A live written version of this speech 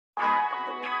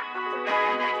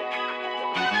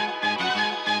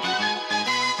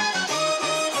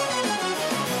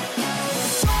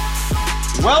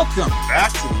Welcome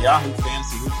back to the Yahoo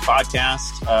Fantasy Hoops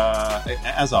podcast.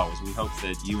 As always, we hope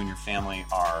that you and your family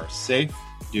are safe,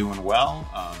 doing well,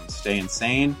 staying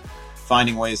sane,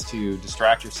 finding ways to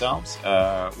distract yourselves.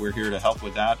 We're here to help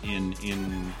with that in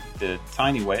the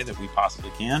tiny way that we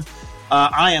possibly can.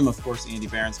 I am, of course, Andy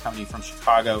Behrens, coming from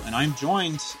Chicago, and I'm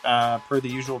joined, per the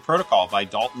usual protocol, by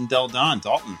Dalton Del Don.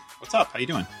 Dalton, what's up? How you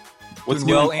doing? What's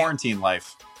new in quarantine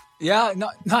life? Yeah,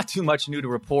 not too much new to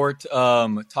report.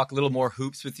 Talk a little more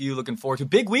hoops with you. Looking forward to a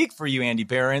big week for you, Andy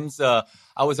Behrens. I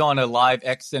was on a live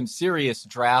XM Sirius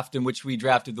draft in which we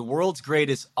drafted the world's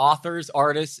greatest authors,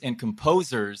 artists, and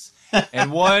composers.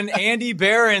 And one Andy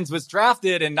Behrens was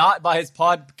drafted, and not by his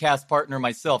podcast partner,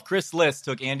 myself. Chris Liss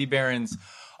took Andy Behrens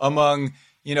among,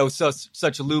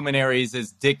 such luminaries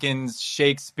as Dickens,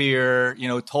 Shakespeare,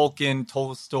 Tolkien,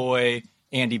 Tolstoy,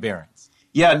 Andy Behrens.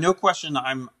 Yeah, no question.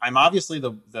 I'm obviously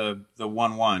the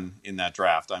 1-1 in that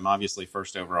draft. I'm obviously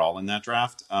first overall in that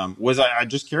draft. I'm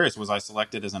just curious, was I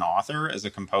selected as an author, as a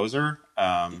composer?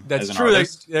 That's as an true.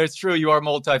 artist? That's true. You are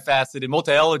multifaceted,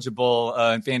 multi-eligible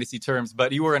in fantasy terms,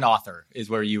 but you were an author, is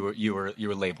where you were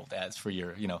labeled as for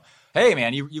your, hey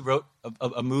man, you wrote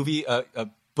a movie, a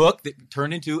book that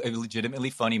turned into a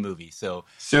legitimately funny movie. So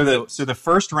the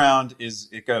first round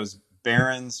it goes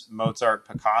Behrens, Mozart,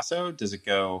 Picasso. Does it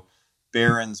go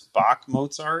Behrens, Bach,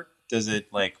 Mozart? Does it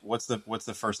what's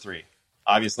the first three?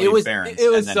 Obviously, it was Behrens.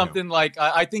 It was something like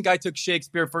I think I took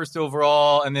Shakespeare first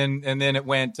overall, and then it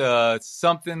went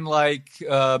something like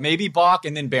maybe Bach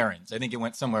and then Behrens. I think it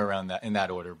went somewhere around that in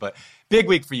that order. But big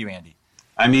week for you, Andy.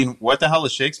 I mean, what the hell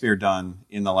has Shakespeare done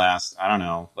in the last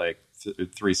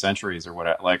 3 centuries or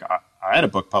whatever? I had a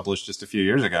book published just a few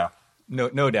years ago.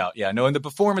 No doubt, yeah. No, and the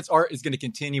performance art is going to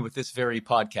continue with this very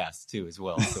podcast too, as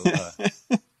well. So.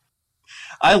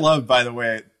 I love, by the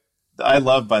way,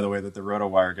 that the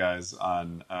RotoWire guys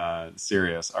on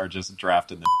Sirius are just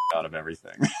drafting the out of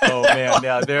everything. Oh man,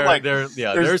 yeah,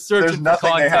 they're searching for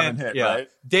content. They haven't hit, right?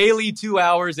 Daily 2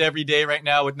 hours every day right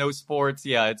now with no sports.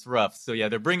 Yeah, it's rough. So yeah,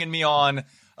 they're bringing me on,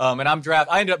 and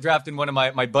I ended up drafting one of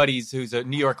my buddies who's a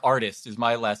New York artist, is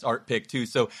my last art pick too.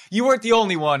 So you weren't the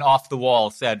only one off the wall,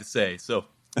 sad to say. So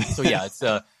yeah,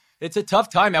 it's a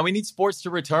tough time, man. We need sports to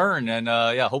return, and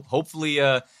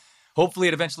hopefully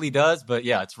it eventually does, but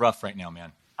yeah, it's rough right now,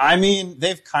 man. I mean,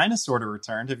 they've kind of sort of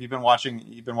returned. Have you been watching?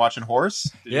 You've been watching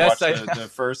Horse? Did yes, you watch the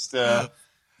first.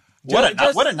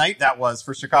 What a night that was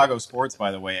for Chicago sports,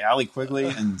 by the way. Allie Quigley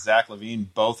and Zach LaVine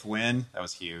both win. That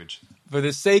was huge. For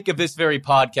the sake of this very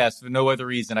podcast, for no other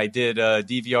reason, I did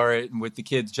DVR it with the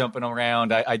kids jumping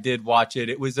around. I did watch it.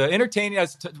 It was entertaining. I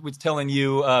was telling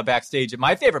you backstage.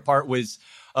 My favorite part was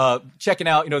checking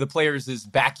out, the players'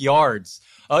 backyards.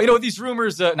 These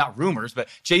rumors, not rumors, but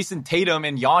Jason Tatum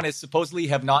and Giannis supposedly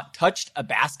have not touched a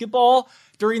basketball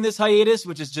during this hiatus,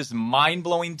 which is just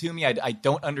mind-blowing to me. I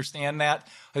don't understand that.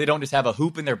 They don't just have a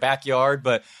hoop in their backyard,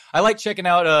 but I like checking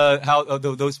out how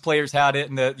those players had it,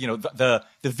 and the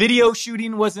video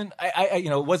shooting wasn't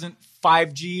wasn't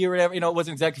 5G or whatever, it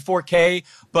wasn't exactly 4K,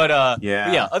 but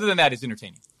other than that, it's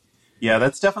entertaining. Yeah,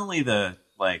 that's definitely the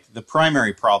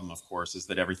primary problem, of course, is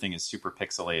that everything is super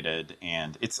pixelated,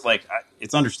 and it's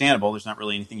understandable. There's not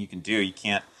really anything you can do. You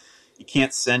can't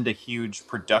send a huge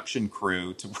production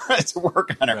crew to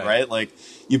work on it, right?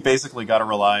 You basically got to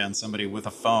rely on somebody with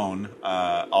a phone,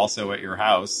 also at your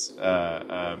house,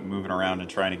 moving around and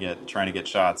trying to get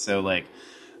shots. So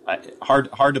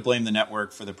hard to blame the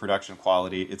network for the production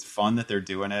quality. It's fun that they're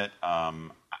doing it. I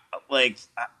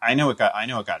know it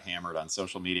got hammered on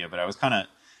social media, but I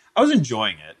was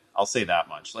enjoying it. I'll say that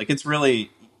much. It's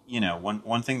really,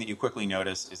 one thing that you quickly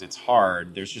notice is it's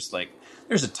hard. There's just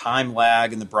there's a time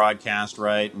lag in the broadcast,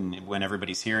 right? And when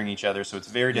everybody's hearing each other. So it's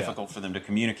very difficult for them to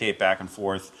communicate back and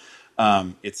forth.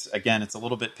 It's a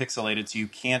little bit pixelated, so you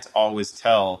can't always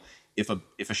tell if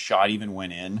a shot even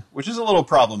went in, which is a little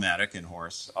problematic in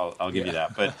Horse. I'll give you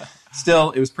that. But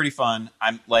still, it was pretty fun.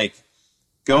 I'm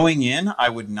going in, I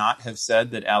would not have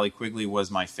said that Allie Quigley was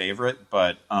my favorite,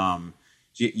 but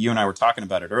you and I were talking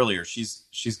about it earlier.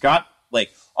 She's got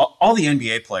all the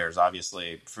NBA players,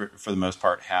 obviously, for the most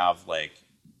part, have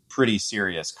pretty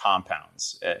serious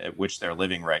compounds at which they're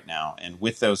living right now, and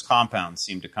with those compounds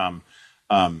seem to come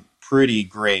pretty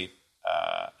great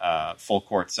full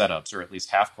court setups, or at least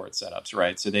half court setups,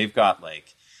 right? So they've got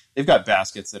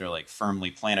baskets that are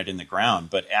firmly planted in the ground,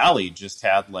 but Allie just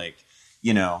had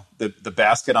the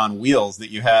basket on wheels that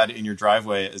you had in your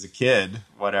driveway as a kid,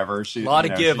 whatever. A lot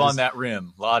of give on that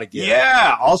rim. A lot of give.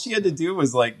 Yeah. All she had to do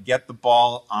was get the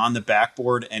ball on the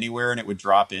backboard anywhere and it would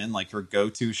drop in. Her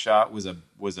go-to shot was a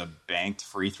banked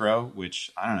free throw,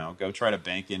 which I don't know, go try to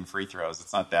bank in free throws.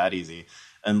 It's not that easy.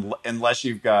 and unless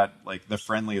you've got like the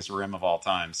friendliest rim of all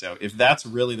time. So if that's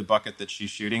really the bucket that she's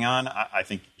shooting on, I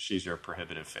think she's your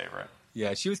prohibitive favorite.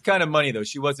 Yeah, she was kind of money though.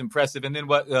 She was impressive. And then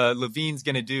what Levine's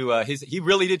going to do? He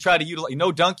really did try to utilize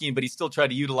no dunking, but he still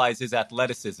tried to utilize his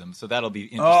athleticism. So that'll be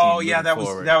interesting. Oh yeah, that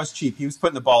forward. was cheap. He was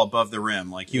putting the ball above the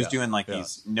rim, like he was doing like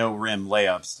these no rim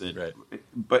layups that,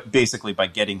 but basically by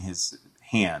getting his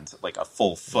hand like a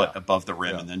full foot above the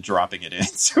rim and then dropping it in.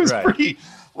 So it was pretty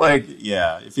like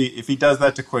if he does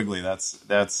that to Quigley,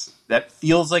 that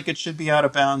feels like it should be out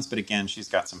of bounds. But again, she's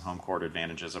got some home court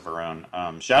advantages of her own.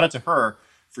 Shout out to her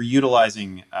for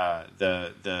utilizing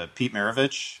the Pete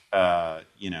Maravich.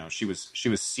 She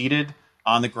was seated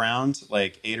on the ground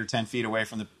like 8 or 10 feet away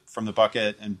from the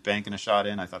bucket and banking a shot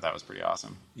in. I thought that was pretty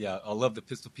awesome. Yeah, I love the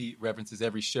Pistol Pete references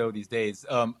every show these days.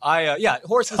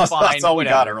 Horse was fine. That's all we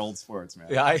got. Our old sports, man.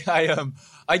 Yeah,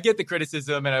 I get the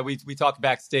criticism, and we talk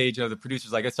backstage. The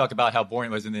producers like, let's talk about how boring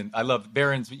it was, and then I love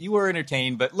Barron's. You were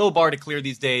entertained, but low bar to clear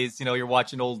these days. You're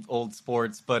watching old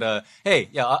sports, but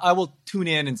I will tune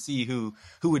in and see who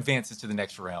advances to the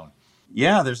next round.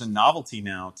 Yeah, there's a novelty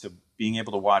now to being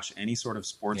able to watch any sort of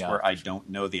sports where I don't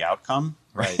know the outcome.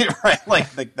 Right.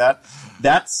 Like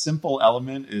that simple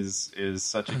element is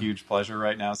such a huge pleasure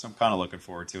right now. So I'm kind of looking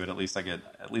forward to it. At least I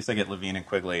get Levine and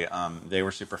Quigley. They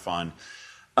were super fun.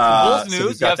 Bulls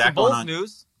news. So you have some Bulls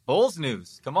news. Bulls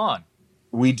news. Come on.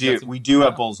 We do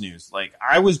have Bulls news. Like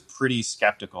I was pretty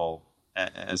skeptical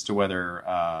as to whether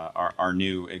our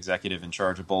new executive in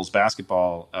charge of Bulls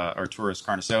basketball, Arturas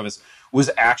Karnisovas, was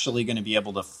actually going to be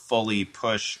able to fully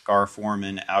push Gar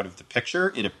Forman out of the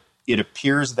picture. It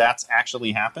appears that's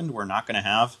actually happened. We're not going to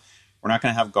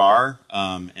have Gar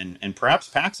and perhaps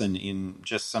Paxson in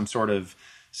just some sort of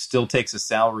still takes a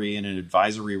salary in an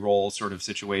advisory role sort of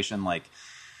situation. Like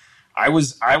I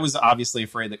was obviously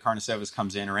afraid that Karnisovas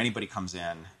comes in or anybody comes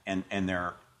in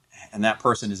and that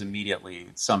person is immediately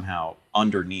somehow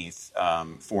underneath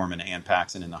Foreman and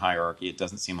Paxson in the hierarchy. It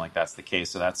doesn't seem like that's the case.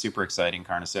 So that's super exciting.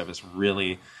 Karnisovas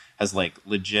really has like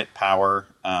legit power.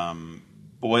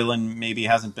 Boylan maybe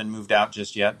hasn't been moved out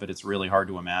just yet, but it's really hard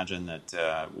to imagine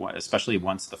that, especially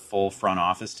once the full front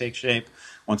office takes shape,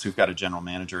 once we've got a general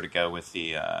manager to go with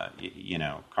the,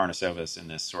 Karnisovas in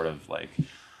this sort of like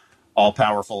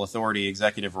all-powerful authority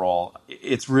executive role,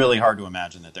 it's really hard to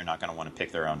imagine that they're not going to want to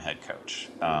pick their own head coach.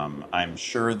 I'm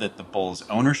sure that the Bulls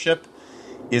ownership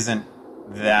isn't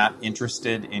that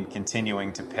interested in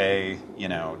continuing to pay,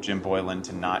 Jim Boylan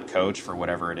to not coach for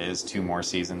whatever it is, 2 more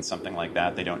seasons, something like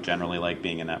that. They don't generally like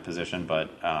being in that position, but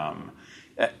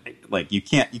you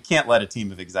can't let a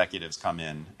team of executives come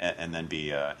in and then be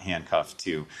handcuffed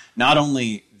to not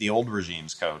only the old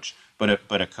regime's coach,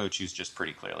 but a coach who's just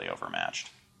pretty clearly overmatched.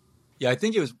 Yeah, I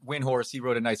think it was Windhorse. He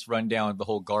wrote a nice rundown of the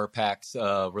whole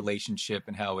GarPax relationship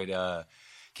and how it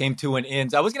came to an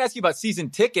end. I was going to ask you about season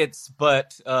tickets,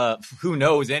 but who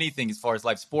knows anything as far as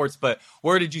live sports. But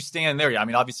where did you stand there? I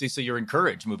mean, obviously, so you're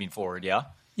encouraged moving forward, yeah?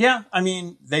 Yeah, I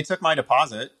mean, they took my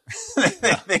deposit. They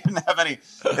didn't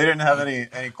have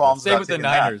any qualms. Same with the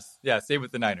Niners. That. Yeah, same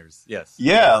with the Niners. Yes.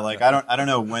 Yeah, like I don't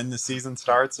know when the season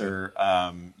starts, or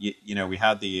we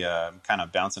had the kind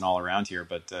of bouncing all around here,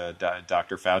 but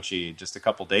Dr. Fauci just a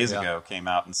couple days ago came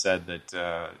out and said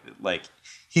that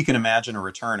he can imagine a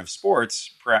return of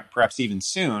sports, perhaps even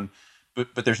soon,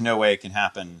 but there's no way it can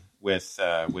happen with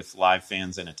live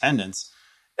fans in attendance.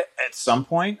 At some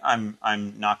point, I'm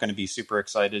not going to be super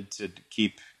excited to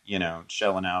keep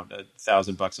shelling out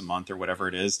 $1,000 a month or whatever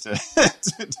it is to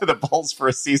the Bulls for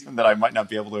a season that I might not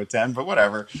be able to attend. But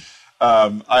whatever,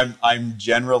 I'm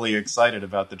generally excited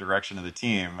about the direction of the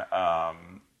team.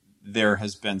 There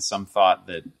has been some thought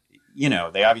that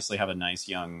they obviously have a nice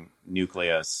young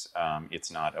nucleus.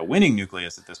 It's not a winning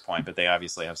nucleus at this point, but they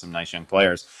obviously have some nice young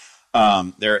players.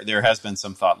 There has been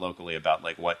some thought locally about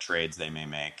like what trades they may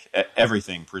make.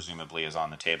 Everything presumably is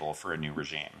on the table for a new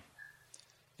regime.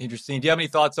 Interesting. Do you have any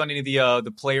thoughts on any of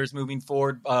the players moving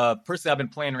forward? Personally, I've been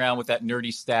playing around with that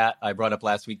nerdy stat I brought up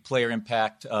last week, player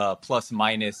impact plus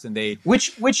minus, and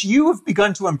which you have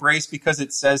begun to embrace because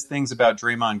it says things about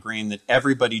Draymond Green that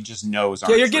everybody just knows.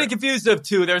 Yeah, you're getting confused of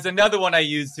two. There's another one I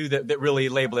use too that really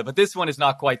label it, but this one is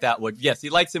not quite that one. Yes,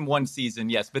 he likes him one season.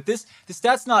 Yes, but the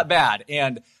stat's not bad.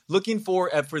 And looking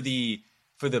for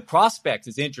the prospect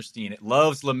is interesting. It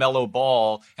loves LaMelo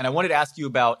Ball. And I wanted to ask you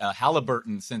about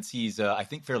Halliburton since he's, I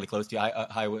think, fairly close to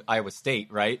Iowa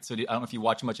State, right? So I don't know if you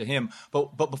watch much of him.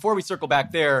 But before we circle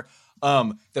back there,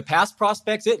 the past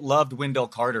prospects, it loved Wendell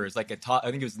Carter as like I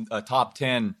think it was a top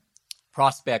 10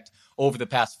 prospect over the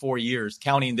past 4 years,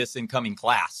 counting this incoming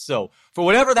class. So for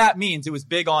whatever that means, it was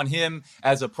big on him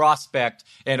as a prospect.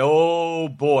 And oh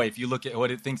boy, if you look at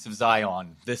what it thinks of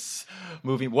Zion, this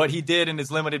movie, what he did in his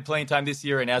limited playing time this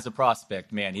year and as a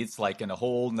prospect, man, he's like in a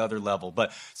whole nother level.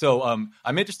 But so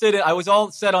I'm interested. I was all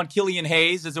set on Killian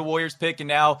Hayes as a Warriors pick, and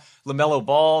now LaMelo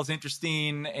Ball is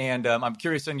interesting. And I'm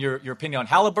curious on your opinion on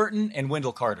Halliburton and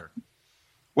Wendell Carter.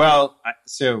 Well,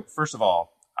 so first of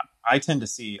all, I tend to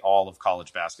see all of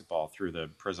college basketball through the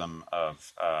prism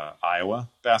of Iowa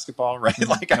basketball, right?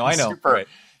 Like, no, I know, super, right.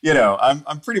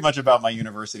 I'm pretty much about my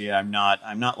university. I'm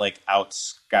not like out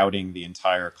scouting the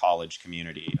entire college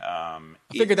community. I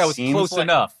figured that was close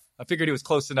enough. I figured it was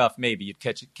close enough. Maybe you'd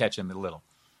catch him a little.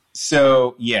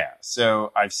 So yeah,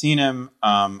 so I've seen him.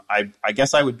 I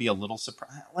guess I would be a little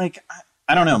surprised. Like,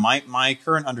 I don't know. My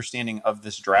current understanding of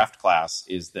this draft class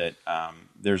is that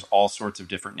there's all sorts of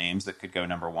different names that could go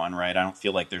number one, right? I don't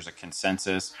feel like there's a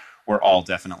consensus. We're all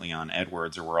definitely on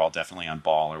Edwards, or we're all definitely on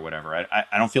Ball, or whatever.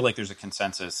 I don't feel like there's a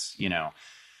consensus,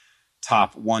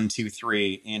 top 1, 2,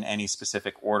 3 in any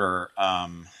specific order.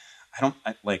 I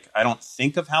don't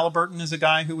think of Halliburton as a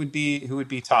guy who would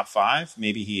be top 5.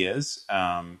 Maybe he is,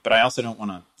 but I also don't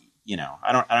want to.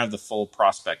 I don't have the full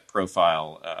prospect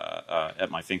profile at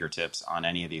my fingertips on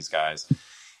any of these guys.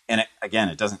 And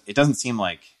it doesn't seem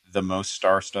like the most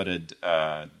star-studded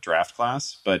draft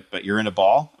class, but you're into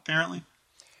Ball apparently.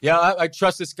 Yeah, I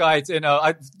trust this guy. And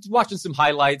I'm watching some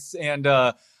highlights, and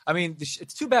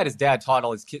it's too bad his dad taught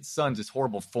all his sons this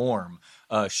horrible form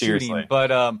shooting. Seriously.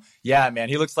 But yeah, man,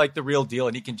 he looks like the real deal,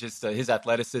 and he can just his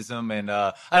athleticism. And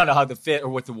I don't know how the fit or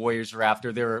what the Warriors are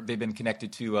after. They've been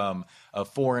connected to a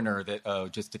foreigner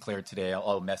that just declared today.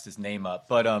 I'll mess his name up.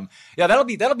 But yeah, that'll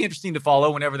be interesting to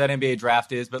follow whenever that NBA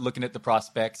draft is. But looking at the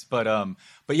prospects, but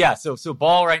yeah, so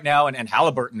Ball right now and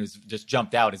Halliburton has just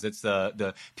jumped out as it's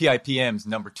the PIPM's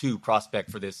number 2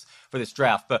 prospect for this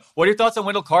draft. But what are your thoughts on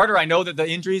Wendell Carter? I know that the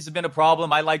injuries have been a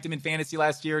problem. I liked him in fantasy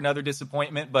last year, another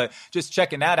disappointment. But just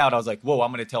checking that out, I was like, whoa,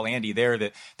 I'm going to tell Andy there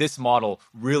that this model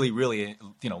really, really,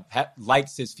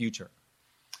 likes his future.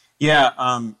 Yeah,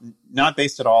 not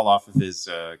based at all off of his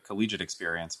collegiate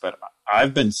experience, but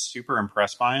I've been super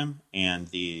impressed by him, and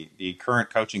the current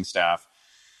coaching staff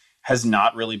has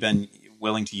not really been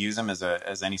willing to use him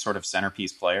as any sort of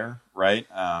centerpiece player, right?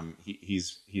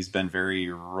 He's been very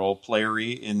role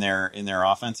playery in their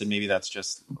offense, and maybe that's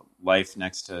just life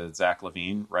next to Zach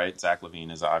LaVine, right? Zach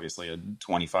LaVine is obviously a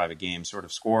 25 a game sort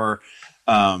of scorer.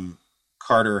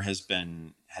 Carter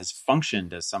has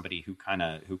functioned as somebody who kind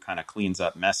of cleans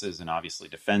up messes and obviously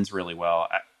defends really well.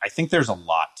 I think there's a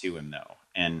lot to him though,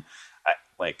 and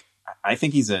I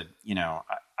think he's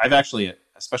I've actually,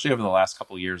 especially over the last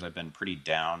couple of years, I've been pretty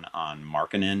down on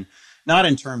Markkanen. Not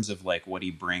in terms of like what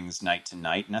he brings night to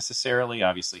night necessarily.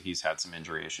 Obviously, he's had some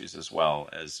injury issues as well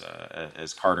as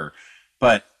Carter,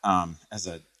 but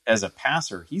as a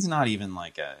passer, he's not even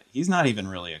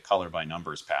really a color by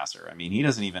numbers passer. I mean, he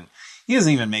doesn't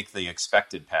even make the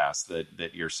expected pass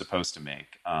that you're supposed to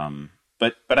make.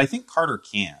 But I think Carter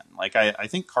can. Like, I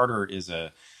think Carter is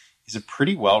a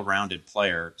pretty well-rounded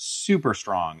player, super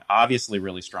strong, obviously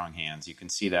really strong hands. You can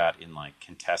see that in like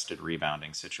contested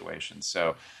rebounding situations.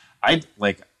 So I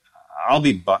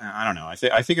don't know.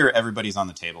 I figure everybody's on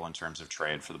the table in terms of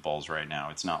trade for the Bulls right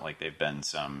now. It's not like they've been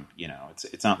some,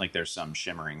 it's not like there's some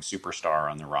shimmering superstar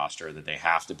on the roster that they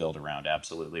have to build around.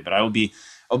 Absolutely. But I'll be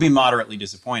moderately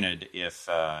disappointed if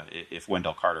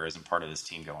Wendell Carter isn't part of this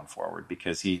team going forward,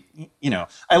 because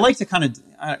I like to kind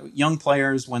of young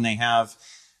players when they have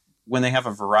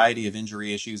a variety of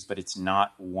injury issues, but it's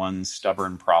not one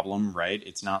stubborn problem, right?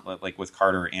 It's not like with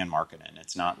Carter and Markkanen.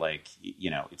 It's not like,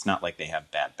 it's not like they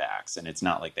have bad backs, and it's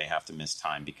not like they have to miss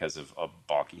time because of a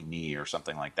balky knee or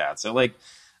something like that. So like,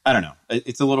 I don't know.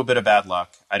 It's a little bit of bad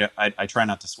luck. I try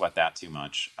not to sweat that too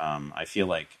much. I feel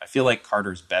like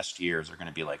Carter's best years are going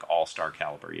to be like all-star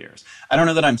caliber years. I don't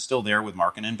know that I'm still there with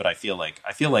Markkanen, but I feel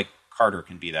like Carter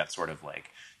can be that sort of like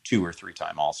 2 or 3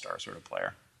 time all-star sort of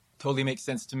player. Totally makes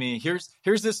sense to me. Here's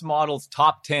this model's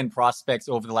top 10 prospects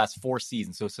over the last 4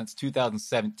 seasons. So since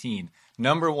 2017,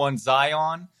 number 1,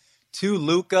 Zion, 2,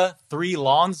 Luka, 3,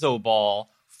 Lonzo Ball,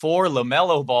 4,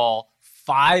 LaMelo Ball,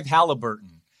 5,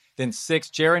 Halliburton, then 6,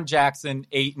 Jaren Jackson,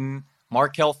 Ayton,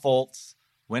 Markelle Fultz,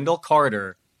 Wendell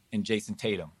Carter, and Jason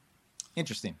Tatum.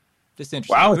 Interesting. Just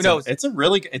interesting. Wow. Who knows? It's a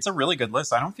really good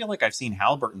list. I don't feel like I've seen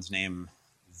Halliburton's name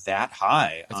that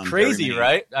high. It's crazy,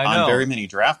 right? I know. On very many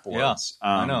draft boards. Yeah,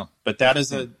 I know. But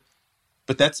that's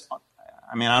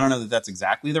I mean, I don't know that that's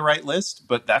exactly the right list,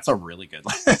 but that's a really good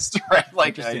list, right?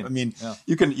 Like, I mean, Yeah.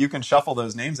 you can shuffle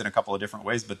those names in a couple of different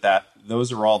ways, but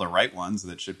those are all the right ones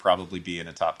that should probably be in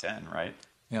a top 10, right?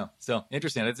 Yeah, so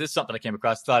interesting. It's just something I came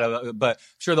across. Thought of, but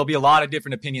sure there'll be a lot of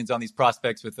different opinions on these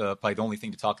prospects. With probably the only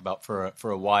thing to talk about for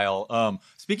a while.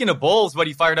 Speaking of Bulls, what are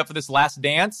you fired up for this Last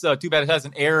Dance? Too bad it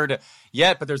hasn't aired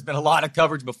yet, but there's been a lot of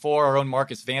coverage before. Our own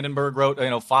Marcus Vandenberg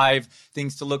wrote 5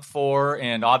 things to look for,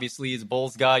 and obviously as a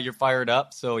Bulls guy, you're fired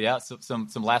up. So yeah, some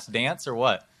Last Dance or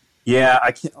what? Yeah,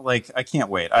 I can't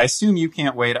wait. I assume you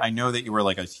can't wait. I know that you were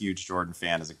like a huge Jordan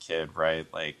fan as a kid, right?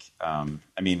 Like,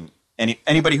 I mean,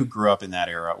 anybody who grew up in that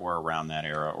era or around that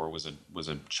era or was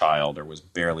a child or was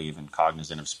barely even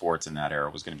cognizant of sports in that era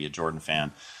was going to be a Jordan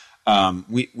fan.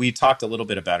 We talked a little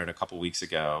bit about it a couple weeks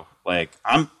ago. Like,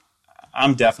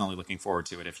 I'm definitely looking forward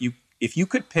to it. If you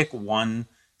could pick one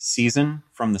season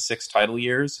from the 6 title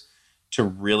years to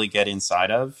really get inside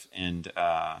of, and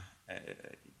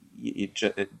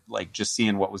just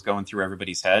seeing what was going through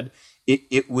everybody's head,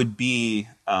 it would be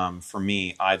for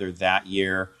me either that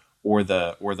year or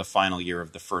the final year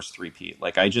of the first three-peat.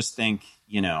 Like, I just think,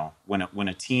 when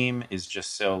a team is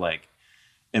just so like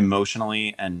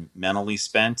emotionally and mentally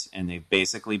spent, and they've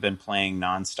basically been playing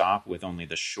nonstop with only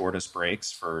the shortest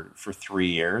breaks for 3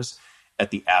 years at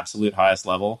the absolute highest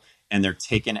level, and they're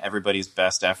taking everybody's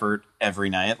best effort every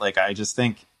night. Like, I just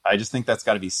think that's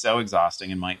got to be so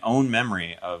exhausting. And my own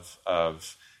memory of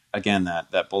again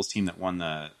that Bulls team that won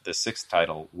the 6th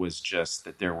title was just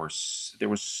that there was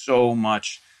so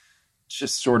much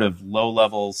just sort of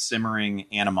low-level simmering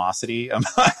animosity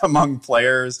among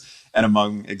players and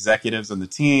among executives on the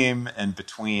team, and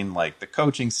between like the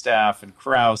coaching staff and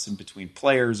Krause, and between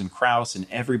players and Krause, and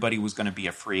everybody was going to be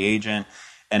a free agent,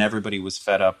 and everybody was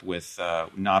fed up with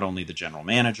not only the general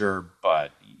manager,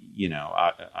 but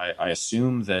I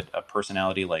assume that a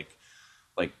personality like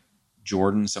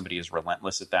Jordan, somebody as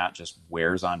relentless at that, just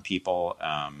wears on people.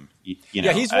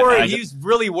 Yeah, he's worried. He's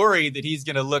really worried that he's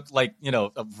going to look like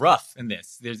rough in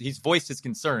this. He's voiced his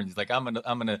concerns. He's like, I'm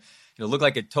gonna look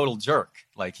like a total jerk.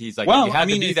 Like, he's like, well, you had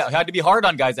to be hard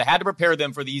on guys. I had to prepare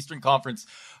them for the Eastern Conference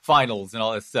Finals and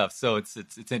all this stuff. So it's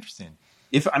interesting.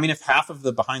 If half of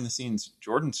the behind the scenes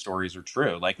Jordan stories are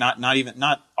true, like not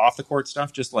off the court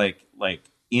stuff, just like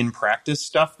in practice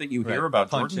stuff that you hear about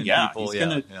Jordan, people,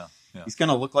 he's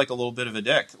gonna look like a little bit of a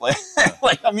dick. Like,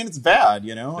 I mean, it's bad,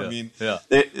 I mean,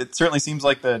 it certainly seems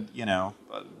like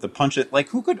the punch it, like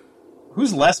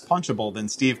who's less punchable than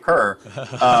Steve Kerr?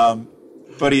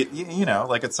 But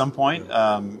like at some point,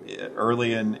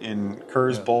 early in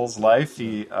Kerr's Bulls life,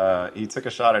 he took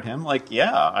a shot at him. Like,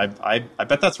 I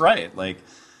bet that's right. Like,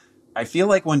 I feel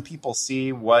like when people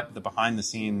see what the behind the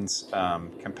scenes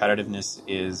competitiveness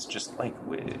is, just like,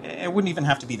 it wouldn't even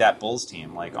have to be that Bulls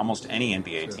team, like almost any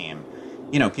NBA team.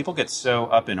 People get so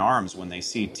up in arms when they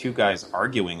see 2 guys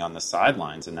arguing on the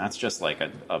sidelines, and that's just like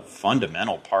a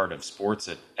fundamental part of sports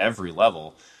at every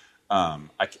level.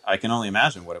 I can only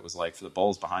imagine what it was like for the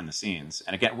Bulls behind the scenes.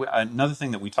 And again, another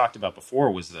thing that we talked about before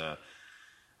was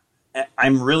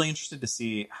I'm really interested to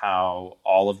see how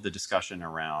all of the discussion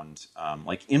around,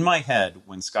 like in my head,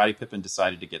 when Scottie Pippen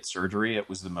decided to get surgery, it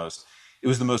was the most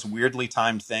weirdly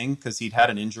timed thing, because he'd had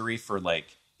an injury for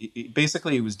like,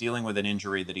 basically he was dealing with an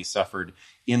injury that he suffered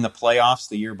in the playoffs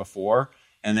the year before,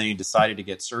 and then he decided to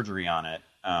get surgery on it,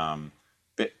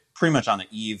 but pretty much on the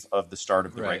eve of the start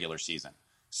of the regular season.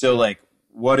 So like,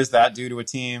 what does that do to a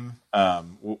team?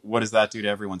 What does that do to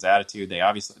everyone's attitude?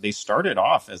 They started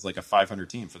off as like a 500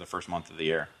 team for the first month of the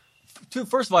year.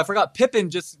 First of all, I forgot, Pippen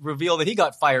just revealed that he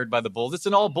got fired by the Bulls. It's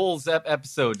an all Bulls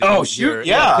episode. Oh, shoot.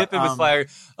 Yeah. Pippen was fired.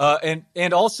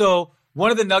 And also, one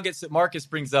of the nuggets that Marcus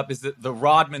brings up is that the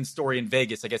Rodman story in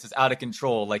Vegas, I guess, is out of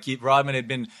control. Like, Rodman had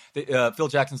been, Phil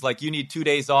Jackson's like, you need 2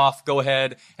 days off, go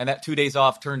ahead. And that 2 days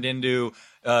off turned into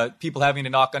people having to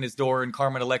knock on his door and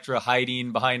Carmen Electra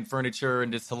hiding behind furniture,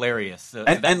 and it's hilarious.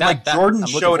 Jordan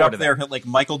showed up there, like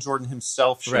Michael Jordan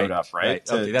himself showed up, right?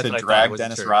 To drag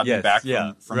Dennis Rodman back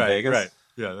from Vegas. Right.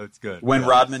 Yeah, that's good. When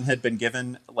Rodman had been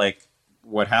given like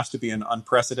what has to be an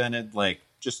unprecedented, like,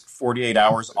 just 48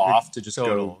 hours off to just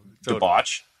go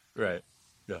debauch. Right.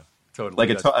 Yeah. Totally.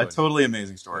 Like a totally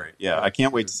amazing story. Yeah. I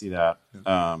can't wait to see that.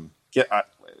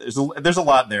 There's a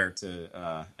lot there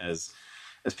to, as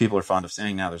people are fond of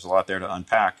saying now, there's a lot there to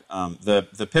unpack.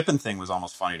 The Pippen thing was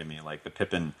almost funny to me. Like the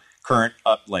Pippen current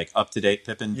up to date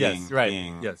Pippen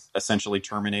being essentially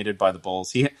terminated by the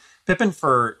Bulls. Pippen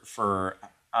for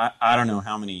I don't know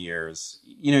how many years,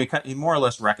 he more or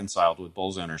less reconciled with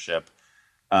Bulls ownership.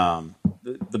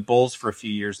 The Bulls for a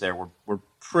few years there were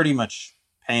pretty much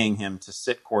paying him to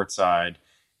sit courtside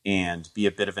and be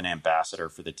a bit of an ambassador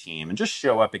for the team and just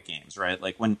show up at games, right?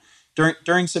 Like when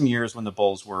during some years when the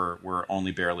Bulls were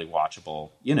only barely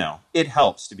watchable, it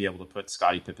helps to be able to put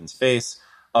Scottie Pippen's face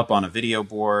up on a video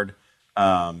board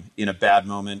in a bad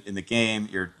moment in the game.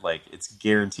 You're like, it's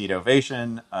guaranteed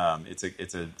ovation.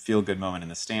 It's a feel good moment in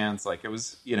the stands. Like it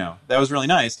was, that was really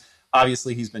nice.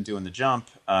 Obviously, he's been doing the jump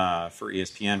for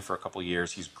ESPN for a couple of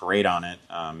years. He's great on it.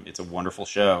 It's a wonderful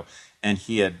show. And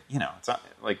he had, it's not,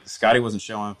 like Scottie wasn't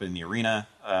showing up in the arena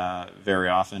very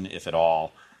often, if at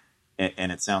all.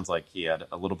 And it sounds like he had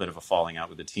a little bit of a falling out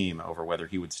with the team over whether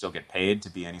he would still get paid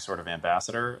to be any sort of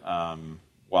ambassador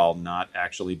while not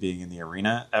actually being in the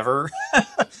arena ever.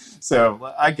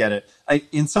 So I get it.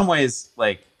 In some ways,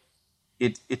 like,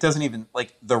 it doesn't even,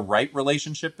 like, the right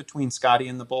relationship between Scottie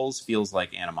and the Bulls feels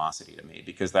like animosity to me,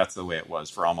 because that's the way it was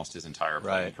for almost his entire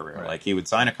playing career. Right. Like, he would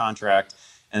sign a contract,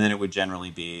 and then it would generally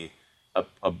be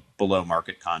a below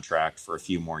market contract for a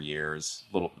few more years,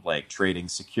 little like trading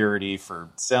security for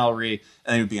salary,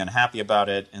 and he would be unhappy about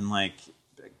it. And like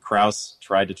Krause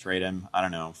tried to trade him, I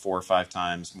don't know, 4 or 5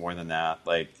 times more than that.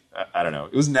 Like, I don't know.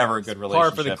 It was never a good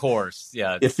relationship. Par for the course.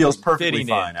 Yeah. It feels perfectly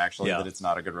fine, actually, that it's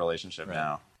not a good relationship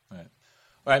now. Right.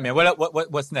 All right, man.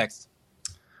 What's next?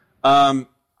 One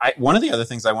of the other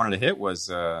things I wanted to hit was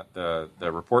the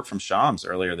report from Shams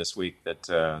earlier this week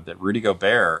that Rudy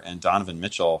Gobert and Donovan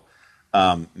Mitchell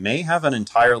may have an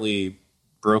entirely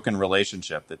broken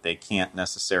relationship that they can't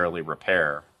necessarily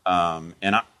repair.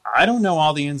 And I don't know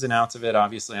all the ins and outs of it.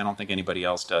 Obviously, I don't think anybody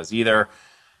else does either.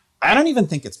 I don't even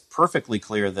think it's perfectly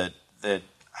clear that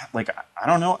like, I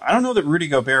don't know that Rudy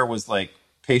Gobert was like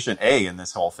patient A in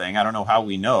this whole thing. I don't know how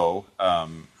we know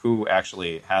who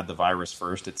actually had the virus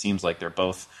first. It seems like they're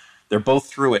both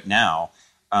through it now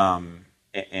and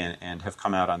have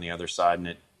come out on the other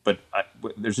side. But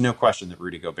there's no question that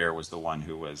Rudy Gobert was the one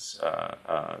who was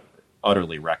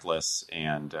utterly reckless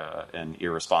and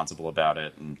irresponsible about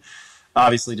it, and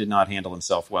obviously did not handle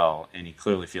himself well. And he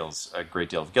clearly feels a great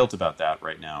deal of guilt about that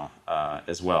right now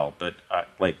as well. But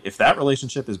like, if that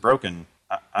relationship is broken,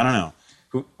 I don't know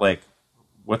who. Like,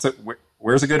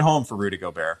 where's a good home for Rudy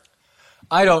Gobert?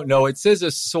 I don't know. It says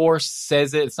a source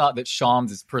says it. It's not that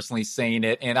Shams is personally saying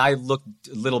it. And I looked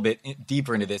a little bit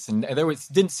deeper into this, and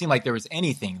didn't seem like there was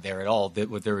anything there at all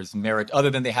that there was merit, other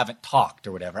than they haven't talked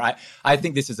or whatever. I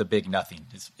think this is a big nothing,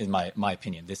 in my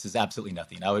opinion. This is absolutely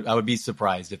nothing. I would be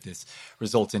surprised if this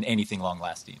results in anything long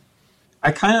lasting.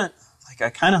 I kind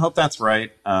of hope that's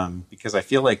right, because I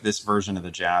feel like this version of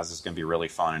the Jazz is going to be really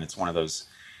fun, and it's one of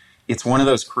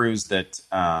those crews that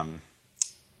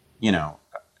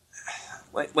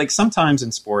like sometimes in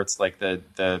sports, like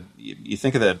you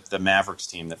think of the Mavericks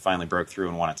team that finally broke through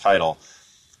and won a title.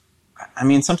 I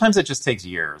mean, sometimes it just takes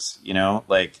years,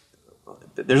 like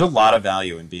there's a lot of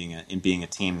value in being a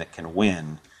team that can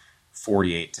win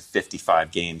 48 to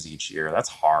 55 games each year. That's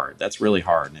hard. That's really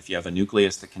hard. And if you have a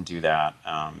nucleus that can do that,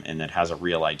 and that has a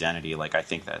real identity, like I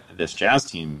think that this Jazz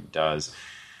team does,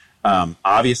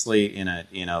 obviously in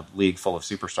a league full of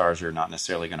superstars, you're not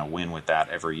necessarily going to win with that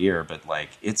every year, but like,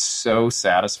 it's so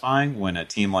satisfying when a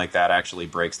team like that actually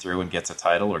breaks through and gets a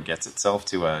title or gets itself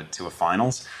to a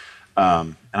finals.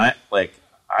 And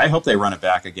I hope they run it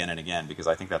back again and again, because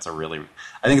I think it's a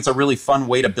really fun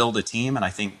way to build a team. And I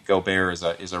think Gobert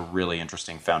is a really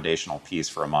interesting foundational piece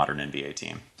for a modern NBA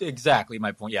team. Exactly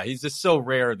my point. Yeah, he's just so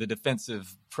rare, the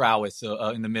defensive prowess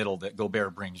in the middle that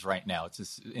Gobert brings right now. It's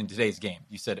just in today's game.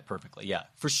 You said it perfectly. Yeah,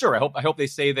 for sure. I hope they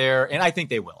stay there, and I think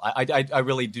they will. I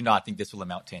really do not think this will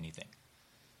amount to anything.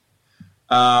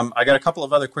 I got a couple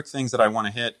of other quick things that I want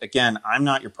to hit. Again, I'm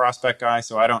not your prospect guy,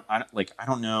 so I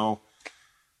don't know.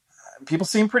 People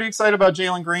seem pretty excited about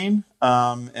Jalen Green,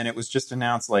 and it was just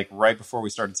announced like right before we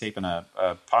started taping a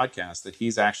podcast that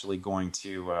he's actually going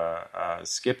to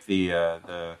skip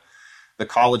the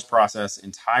college process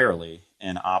entirely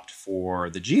and opt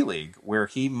for the G League, where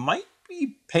he might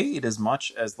be paid as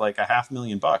much as like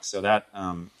 $500,000. So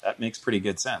that makes pretty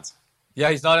good sense. Yeah,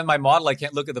 he's not in my model. I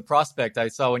can't look at the prospect I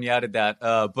saw when you added that.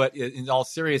 But in all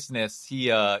seriousness, is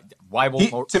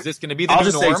this going to be the new norm? I'll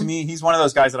just say, to me, he's one of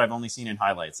those guys that I've only seen in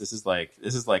highlights. This is like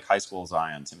high school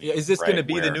Zion to me. Yeah, is this going to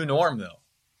be the new norm, though?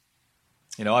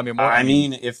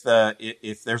 If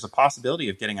there's a possibility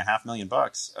of getting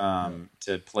 $500,000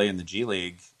 to play in the G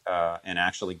League and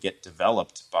actually get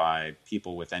developed by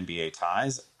people with NBA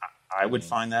ties, I would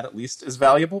find that at least as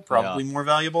valuable, probably more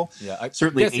valuable. Yeah,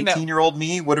 certainly 18-year-old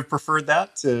me would have preferred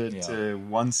that to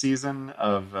one season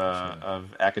of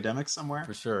academics somewhere.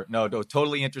 For sure. No,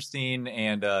 totally interesting.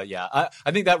 And I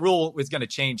think that rule is going to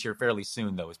change here fairly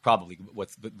soon, though, is probably what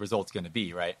the result's going to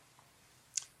be, right?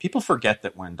 people forget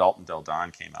that when Dalton Del Don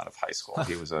came out of high school,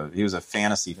 he was a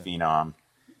fantasy phenom.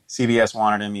 CBS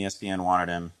wanted him, ESPN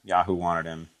wanted him, Yahoo wanted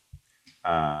him.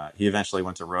 He eventually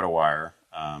went to RotoWire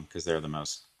because they're the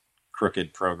most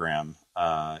crooked program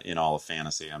in all of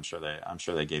fantasy. I'm sure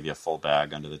they gave you a full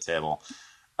bag under the table.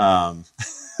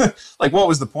 Like, what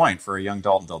was the point for a young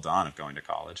Dalton Del Don of going to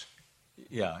college?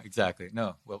 Yeah, exactly.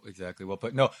 No, well, exactly. Well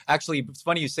put. No, actually, it's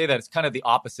funny you say that. It's kind of the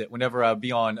opposite. Whenever I'd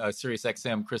be on Sirius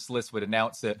XM, Chris Liss would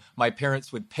announce that my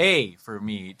parents would pay for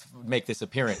me to make this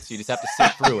appearance. You just have to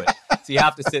sit through it. So you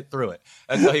have to sit through it.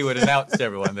 That's how he would announce to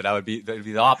everyone that would be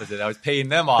the opposite. I was paying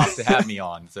them off to have me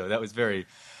on. So that was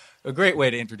a great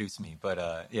way to introduce me.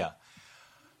 But yeah.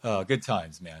 Good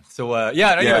times, man. So,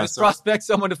 anyway, this prospect,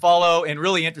 someone to follow, and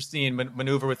really interesting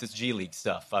maneuver with this G League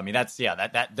stuff. I mean, that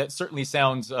certainly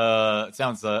sounds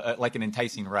like an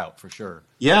enticing route for sure.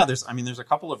 Yeah, there's a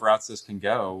couple of routes this can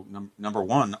go. Number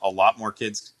one, a lot more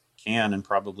kids can and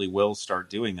probably will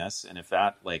start doing this. And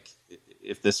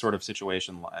if this sort of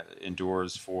situation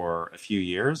endures for a few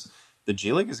years, the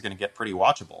G League is going to get pretty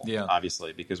watchable,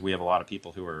 obviously, because we have a lot of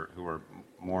people who are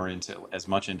more into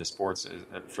sports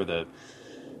for the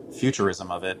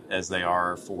futurism of it as they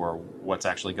are for what's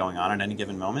actually going on at any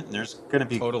given moment. And there's going to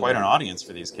be quite an audience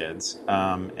for these kids.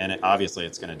 And obviously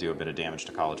it's going to do a bit of damage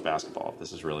to college basketball if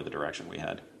this is really the direction we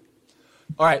head.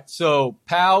 All right, so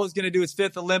Powell is going to do his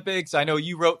 5th Olympics. I know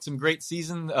you wrote some great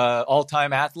season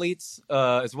all-time athletes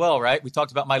as well, right? We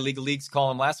talked about my League of Leagues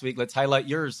column last week. Let's highlight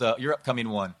yours, your upcoming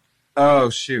one. Oh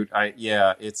shoot!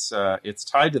 It's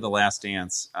tied to The Last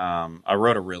Dance. I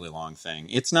wrote a really long thing.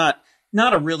 It's not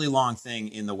a really long thing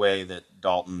in the way that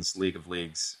Dalton's League of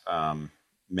Leagues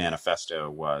manifesto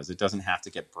was. It doesn't have to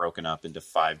get broken up into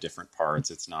 5 different parts.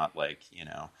 It's not like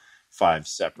 5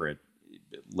 separate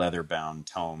leather-bound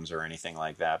tomes or anything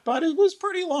like that. But it was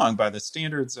pretty long by the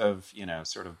standards of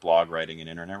sort of blog writing and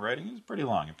internet writing. It was pretty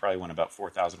long. It probably went about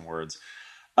 4,000 words.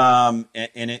 And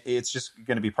it's just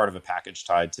going to be part of a package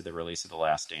tied to the release of The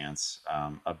Last Dance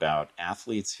about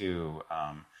athletes who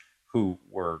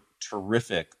were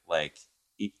terrific, like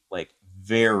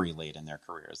very late in their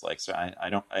careers. So I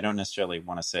don't necessarily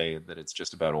want to say that it's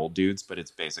just about old dudes, but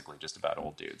it's basically just about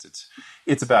old dudes.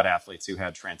 It's about athletes who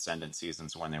had transcendent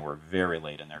seasons when they were very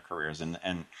late in their careers,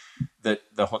 and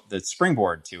the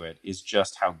springboard to it is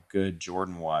just how good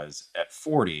Jordan was at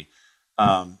 40.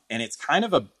 And it's kind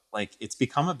of it's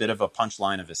become a bit of a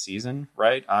punchline of a season,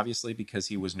 right? Obviously, because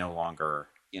he was no longer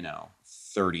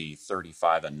 30,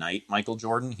 35 a night Michael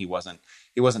Jordan. He wasn't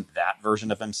that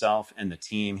version of himself, and the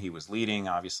team he was leading,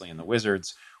 obviously in the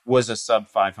Wizards, was a sub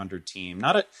 500 team.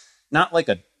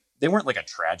 They weren't like a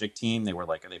tragic team. They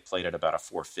played at about a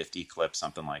 450 clip,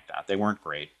 something like that. They weren't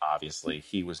great, obviously.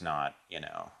 He was not,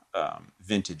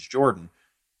 vintage Jordan,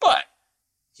 but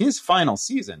his final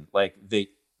season,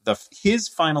 his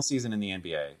final season in the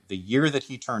NBA, the year that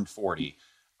he turned 40,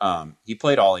 he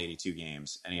played all 82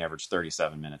 games and he averaged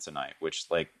 37 minutes a night, which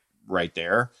right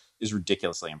there is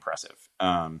ridiculously impressive.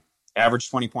 Averaged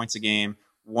 20 points a game,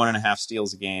 1.5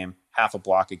 steals a game, half a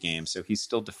block a game. So he's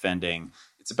still defending.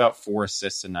 It's about 4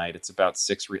 assists a night. It's about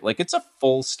 6. It's a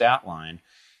full stat line.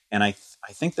 And I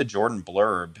think the Jordan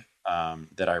blurb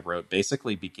that I wrote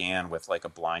basically began with a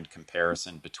blind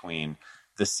comparison between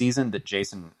the season that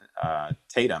Jason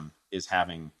Tatum is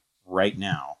having right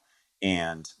now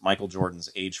and Michael Jordan's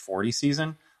age 40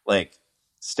 season,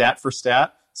 stat for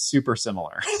stat, super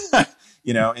similar,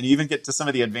 and even get to some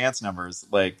of the advanced numbers,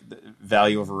 the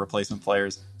value over replacement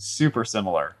players, super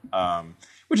similar,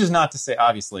 which is not to say,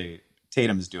 obviously,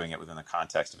 Tatum's doing it within the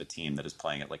context of a team that is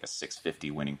playing at a 650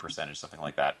 winning percentage, something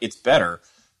like that. It's better,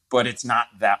 but it's not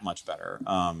that much better.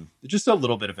 Just a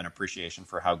little bit of an appreciation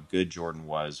for how good Jordan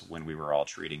was when we were all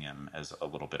treating him as a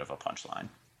little bit of a punchline.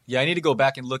 Yeah, I need to go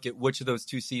back and look at which of those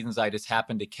 2 seasons I just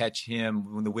happened to catch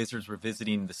him when the Wizards were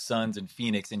visiting the Suns in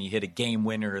Phoenix, and he hit a game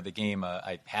winner of the game.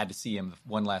 I had to see him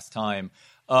one last time.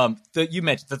 You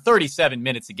mentioned the 37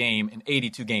 minutes a game and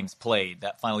 82 games played.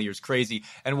 That final year is crazy.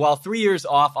 And while 3 years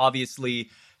off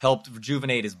obviously helped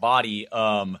rejuvenate his body,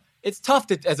 it's tough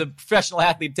as a professional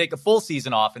athlete to take a full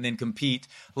season off and then compete,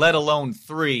 let alone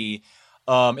 3.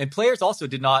 And players also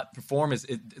did not perform as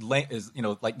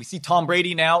we see Tom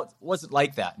Brady now. It wasn't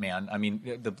like that, man. I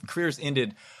mean, the careers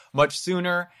ended much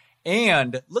sooner.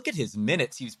 And look at his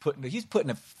minutes he's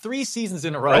putting 3 seasons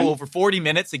in a row, right? Over 40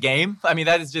 minutes a game. I mean,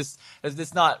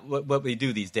 that's not what we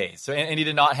do these days. So, and he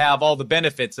did not have all the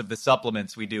benefits of the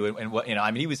supplements we do. And what,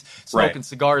 he was smoking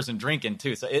cigars and drinking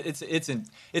too. So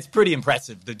it's pretty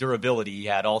impressive, the durability he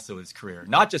had also his career,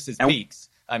 not just his peaks.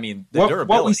 I mean, the what we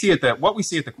durability.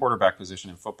 see at the quarterback position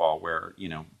in football, where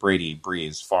Brady,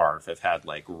 Breeze, Favre have had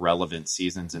like relevant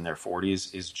seasons in their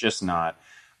 40s, is just not.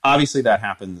 Obviously, that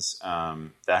happens.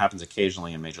 That happens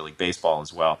occasionally in Major League Baseball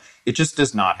as well. It just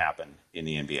does not happen in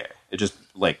the NBA. It just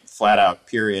like flat out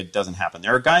period doesn't happen.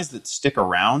 There are guys that stick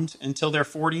around until they're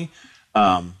 40.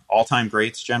 All time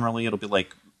greats generally. It'll be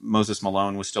like Moses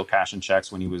Malone was still cashing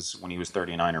checks when he was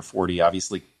 39 or 40.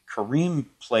 Obviously, Kareem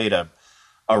played a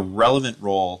relevant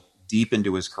role deep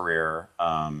into his career,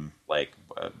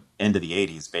 end of the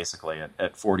 80s, basically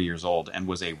at 40 years old, and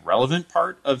was a relevant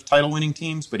part of title-winning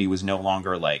teams, but he was no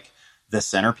longer like the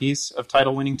centerpiece of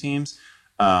title-winning teams.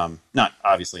 Not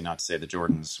to say the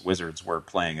Jordan's Wizards were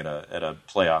playing at a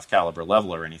playoff caliber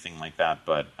level or anything like that,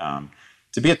 but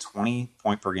to be a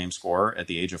 20-point-per-game scorer at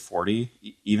the age of 40,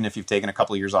 even if you've taken a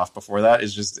couple of years off before that,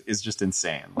 is just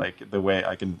insane. Like the way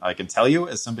I can tell you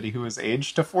as somebody who is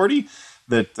aged to 40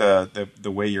 that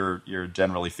the way you're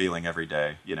generally feeling every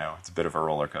day, it's a bit of a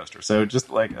roller coaster. So just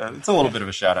like it's a little bit of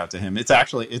a shout out to him. It's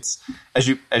as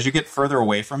you get further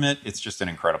away from it, it's just an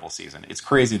incredible season. It's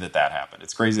crazy that happened.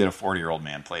 It's crazy that a 40-year-old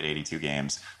man played 82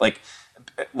 games. Like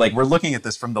we're looking at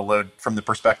this from the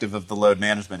perspective of the load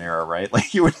management era, right?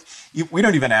 Like we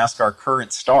don't even ask our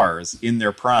current stars in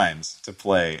their primes to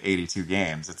play 82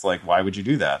 games. It's like, why would you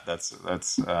do that?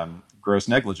 That's gross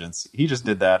negligence. He just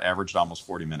did that, averaged almost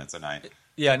 40 minutes a night.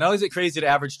 Yeah, not only is it crazy to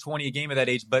average 20 a game at that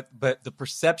age, but the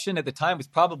perception at the time was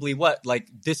probably like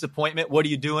disappointment. What are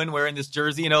you doing wearing this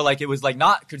jersey? It was like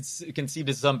not conceived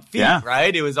as some feat,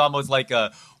 right? It was almost like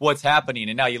what's happening.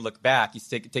 And now you look back, you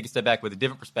take a step back with a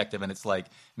different perspective, and it's like,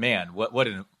 man, what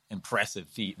an impressive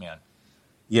feat, man.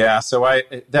 Yeah, so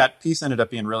that piece ended up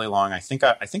being really long. I think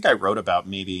I wrote about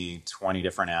maybe 20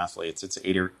 different athletes. It's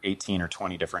 18 or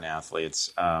 20 different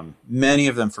athletes, many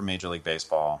of them from Major League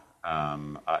Baseball.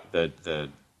 The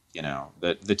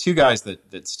two guys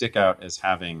that stick out as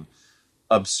having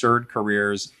absurd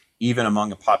careers, even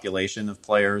among a population of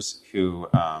players who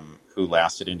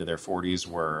lasted into their 40s,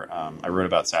 were I wrote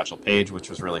about Satchel Paige, which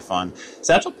was really fun.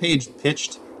 Satchel Paige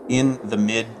pitched in the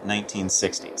mid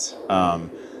 1960s.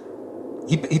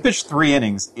 He pitched 3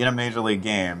 innings in a major league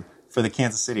game for the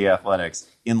Kansas City Athletics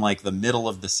in like the middle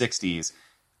of the 60s.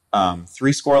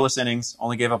 3 scoreless innings,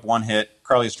 only gave up 1 hit.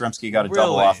 Carly Yastrzemski got a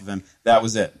double off of him. That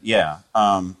was it. Yeah.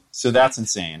 So that's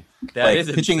insane. That is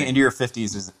pitching insane. into your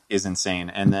 50s is insane.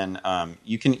 And then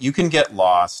you can get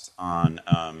lost on.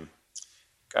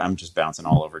 I'm just bouncing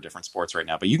all over different sports right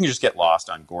now, but you can just get lost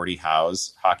on Gordie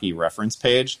Howe's hockey reference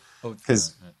page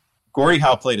because Gordie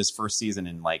Howe played his first season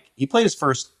he played his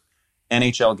first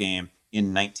NHL game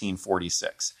in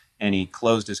 1946. And he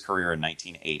closed his career in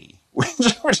 1980,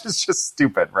 which is just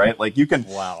stupid, right? Like you can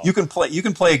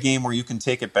play a game where you can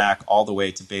take it back all the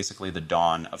way to basically the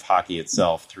dawn of hockey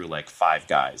itself through like 5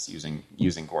 guys using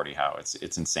Gordie Howe.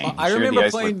 It's insane. Well, I remember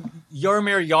playing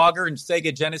Jaromir Jagr in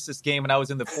Sega Genesis game when I was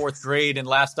in the 4th grade, and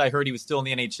last I heard he was still in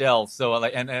the NHL. So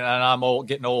and I'm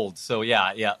getting old. So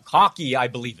yeah, hockey, I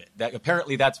believe it. That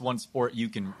apparently that's one sport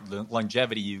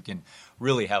longevity you can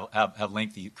really have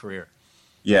lengthy career.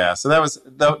 Yeah, so that was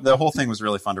the whole thing was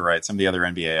really fun to write. Some of the other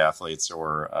NBA athletes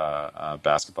or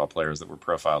basketball players that were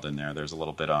profiled in there. There's a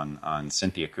little bit on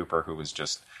Cynthia Cooper, who was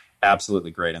just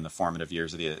absolutely great in the formative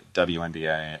years of the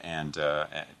WNBA, and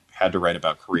had to write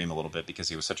about Kareem a little bit because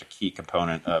he was such a key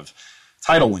component of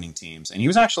title-winning teams. And he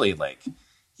was actually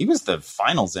he was the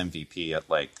Finals MVP at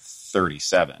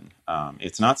 37.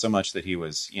 It's not so much that he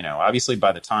was, obviously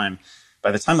by the time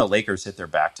the Lakers hit their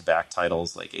back-to-back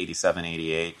titles, 87,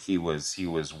 88, he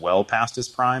was well past his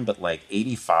prime. But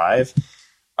 85,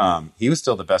 he was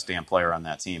still the best damn player on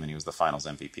that team, and he was the Finals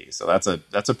MVP. So that's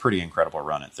a pretty incredible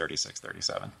run at 36,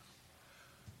 37.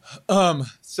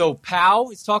 So Powell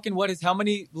is talking. How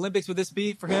many Olympics would this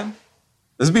be for him?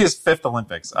 This would be his 5th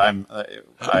Olympics. I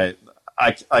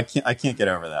can't get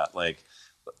over that.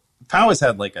 Powell has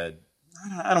had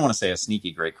I don't want to say a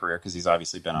sneaky great career because he's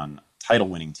obviously been on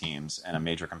title-winning teams and a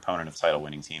major component of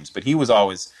title-winning teams. But he was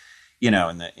always,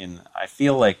 I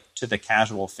feel like to the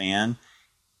casual fan,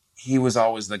 he was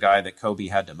always the guy that Kobe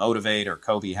had to motivate or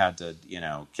Kobe had to,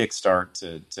 kickstart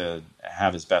to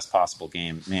have his best possible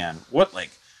game. Man, what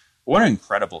an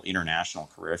incredible international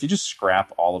career. If you just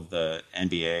scrap all of the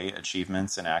NBA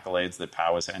achievements and accolades that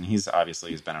Powell has, and he's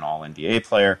been an all-NBA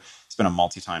player. He's been a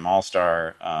multi-time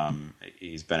All-Star.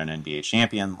 He's been an NBA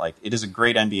champion. It is a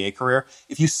great NBA career.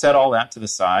 If you set all that to the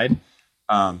side,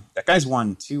 that guy's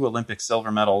won 2 Olympic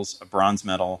silver medals, a bronze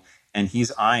medal, and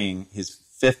he's eyeing his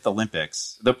 5th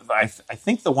Olympics. I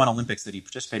think the one Olympics that he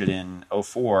participated in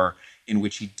 2004, in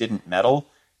which he didn't medal,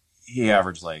 he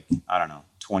averaged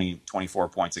 24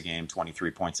 points a game,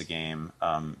 23 points a game,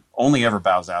 only ever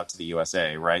bows out to the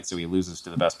USA, right? So he loses to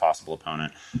the best possible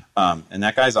opponent. And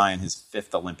that guy's eyeing his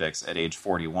 5th Olympics at age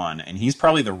 41. And he's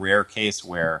probably the rare case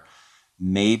where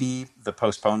maybe the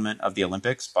postponement of the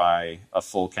Olympics by a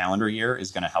full calendar year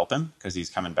is going to help him because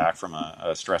he's coming back from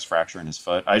a stress fracture in his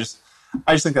foot. I just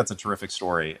think that's a terrific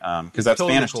story because that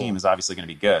totally Spanish team is obviously going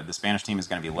to be good. The Spanish team is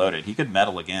going to be loaded. He could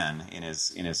medal again in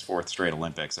his 4th straight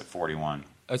Olympics at 41.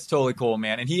 That's totally cool,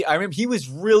 man. And I remember he was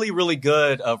really, really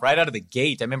good right out of the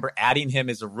gate. I remember adding him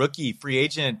as a rookie free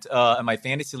agent in my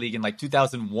fantasy league in like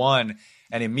 2001,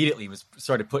 and immediately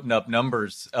started putting up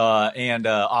numbers and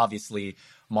obviously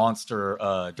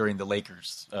monster during the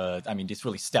Lakers. Just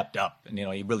really stepped up, and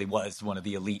he really was one of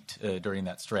the elite during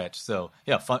that stretch. So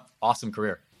yeah, fun, awesome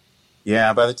career.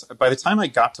 Yeah, by the time I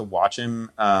got to watch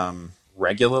him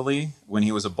regularly when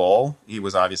he was a Bull, he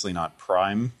was obviously not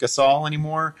prime Gasol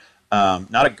anymore.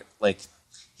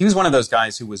 He was one of those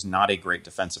guys who was not a great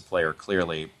defensive player,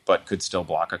 clearly, but could still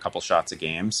block a couple shots a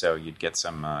game. So you'd get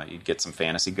some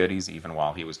fantasy goodies even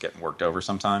while he was getting worked over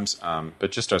sometimes.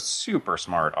 But just a super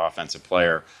smart offensive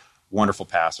player, wonderful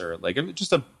passer. Like, it was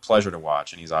just a pleasure to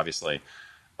watch. And he's obviously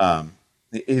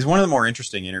he's one of the more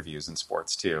interesting interviews in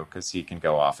sports too, because he can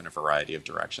go off in a variety of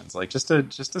directions. Like, just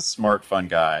a smart, fun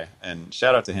guy. And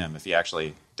shout out to him if he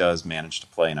actually does manage to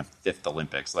play in a 5th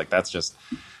Olympics. Like, that's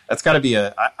got to be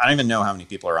I don't even know how many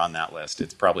people are on that list.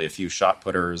 It's probably a few shot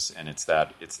putters, and it's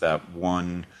that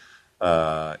one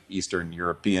Eastern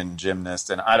European gymnast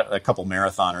and a couple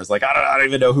marathoners. Like, I don't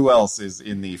even know who else is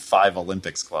in the 5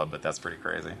 Olympics club, but that's pretty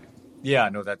crazy. Yeah,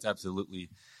 no, that's absolutely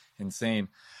insane.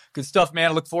 Good stuff,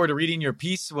 man. I look forward to reading your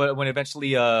piece when it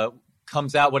eventually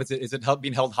comes out. What is it? Is it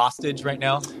being held hostage right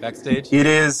now backstage? It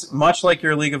is, much like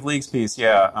your League of Leagues piece.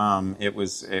 Yeah, it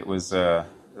was.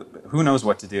 Who knows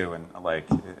what to do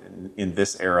in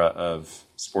this era of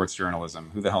sports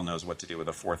journalism? Who the hell knows what to do with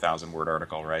a 4,000 word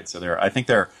article, right? So I think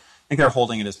they're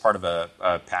holding it as part of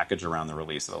a package around the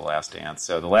release of The Last Dance.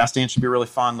 So The Last Dance should be really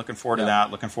fun. Looking forward to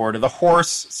that. Looking forward to the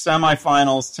horse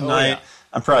semifinals tonight. Oh, yeah.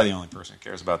 I'm probably the only person who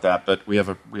cares about that, but we have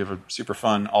a super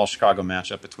fun all Chicago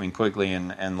matchup between Quigley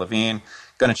and Levine.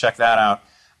 Going to check that out.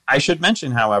 I should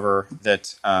mention, however,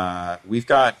 that we've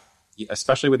got,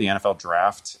 especially with the NFL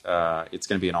draft, it's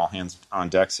going to be an all hands on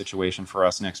deck situation for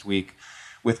us next week.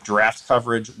 With draft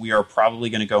coverage, we are probably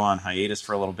going to go on hiatus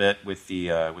for a little bit with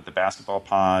the basketball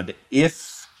pod.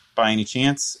 If by any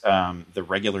chance the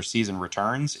regular season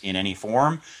returns in any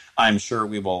form, I'm sure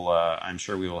we will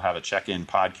have a check-in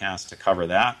podcast to cover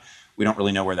that. We don't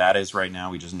really know where that is right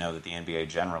now. We just know that the NBA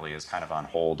generally is kind of on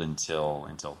hold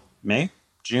until May,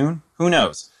 June. Who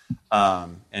knows?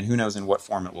 And who knows in what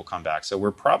form it will come back. So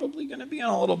we're probably going to be on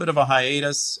a little bit of a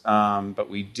hiatus, but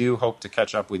we do hope to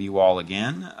catch up with you all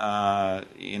again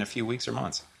in a few weeks or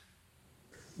months.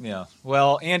 Yeah.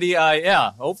 Well, Andy,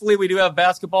 hopefully we do have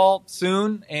basketball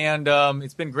soon, and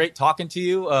it's been great talking to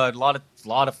you. A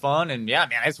lot of fun, and yeah,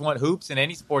 man, I just want hoops and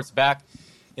any sports back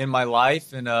in my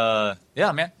life, and man,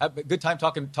 I have a good time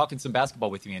talking some basketball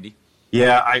with you, Andy.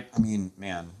 Yeah, I mean,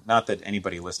 man, not that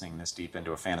anybody listening this deep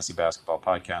into a fantasy basketball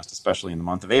podcast, especially in the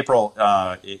month of April,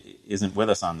 isn't with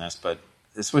us on this, but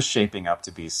this was shaping up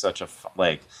to be such a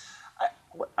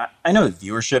I know the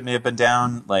viewership may have been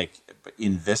down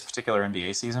in this particular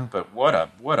NBA season, but what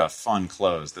a fun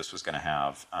close this was going to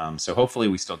have. So hopefully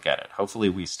we still get it. Hopefully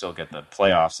we still get the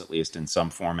playoffs at least in some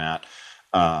format.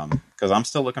 Because I'm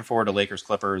still looking forward to Lakers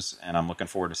Clippers, and I'm looking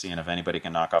forward to seeing if anybody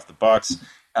can knock off the Bucks,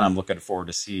 and I'm looking forward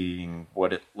to seeing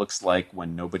what it looks like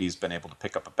when nobody's been able to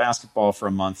pick up a basketball for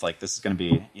a month. Like, this is going to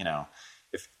be,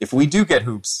 if we do get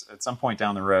hoops at some point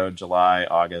down the road, July,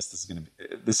 August,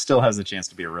 this still has a chance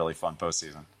to be a really fun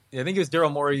postseason. Yeah, I think it was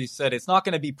Daryl Morey who said it's not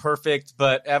going to be perfect,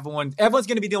 but everyone's going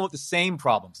to be dealing with the same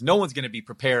problems. No one's going to be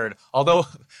prepared, although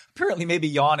apparently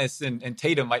maybe Giannis and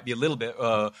Tatum might be a little bit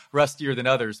rustier than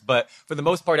others. But for the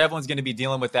most part, everyone's going to be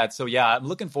dealing with that. So, yeah, I'm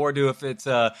looking forward to if it's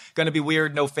going to be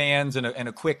weird, no fans, and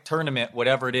a quick tournament,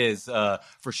 whatever it is,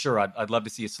 for sure. I'd love to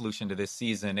see a solution to this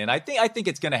season. And I think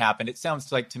it's going to happen. It sounds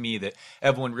like to me that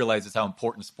everyone realizes how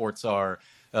important sports are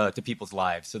to people's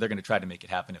lives. So they're going to try to make it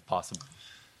happen if possible.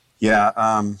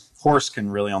 Yeah, horse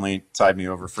can really only tide me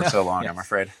over for so long, yes. I'm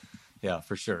afraid. Yeah,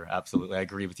 for sure. Absolutely. I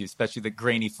agree with you, especially the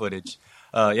grainy footage.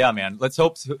 Yeah, man, let's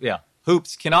hope.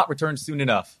 Hoops cannot return soon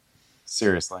enough.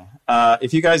 Seriously.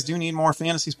 If you guys do need more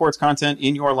fantasy sports content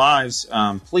in your lives,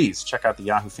 please check out the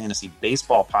Yahoo Fantasy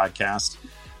Baseball podcast.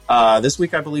 This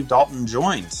week, I believe Dalton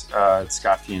joined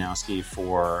Scott Fianowski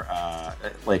for,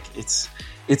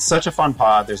 it's such a fun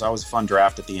pod. There's always a fun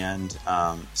draft at the end.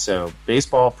 So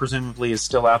baseball presumably is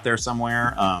still out there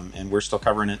somewhere, and we're still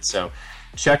covering it. So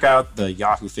Check out the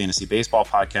Yahoo Fantasy Baseball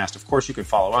podcast. Of course, you can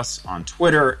follow us on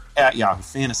Twitter at Yahoo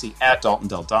Fantasy, at Dalton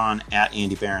Del Don, at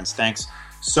Andy Behrens. Thanks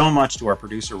so much to our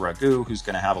producer Raghu, who's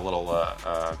going to have a little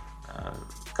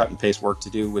cut and paste work to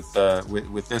do with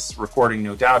this recording,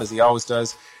 no doubt, as he always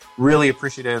does. Really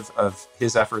appreciative of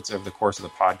his efforts over the course of the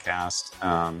podcast.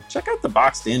 Check out the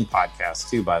Boxed In podcast,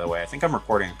 too, by the way. I think I'm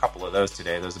recording a couple of those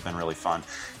today. Those have been really fun.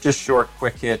 Just short,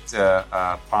 quick hit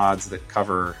pods that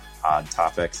cover odd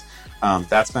topics.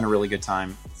 That's been a really good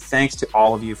time. Thanks to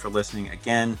all of you for listening.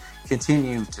 Again,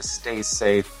 continue to stay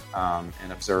safe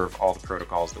and observe all the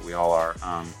protocols that we all are.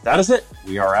 That is it.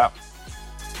 We are out.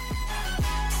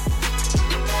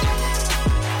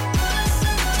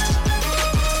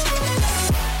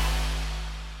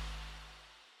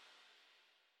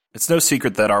 It's no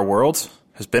secret that our world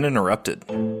has been interrupted.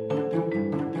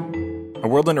 A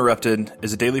World Interrupted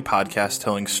is a daily podcast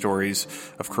telling stories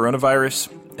of coronavirus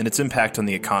and its impact on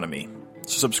the economy.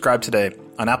 So subscribe today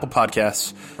on Apple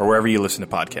Podcasts or wherever you listen to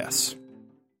podcasts.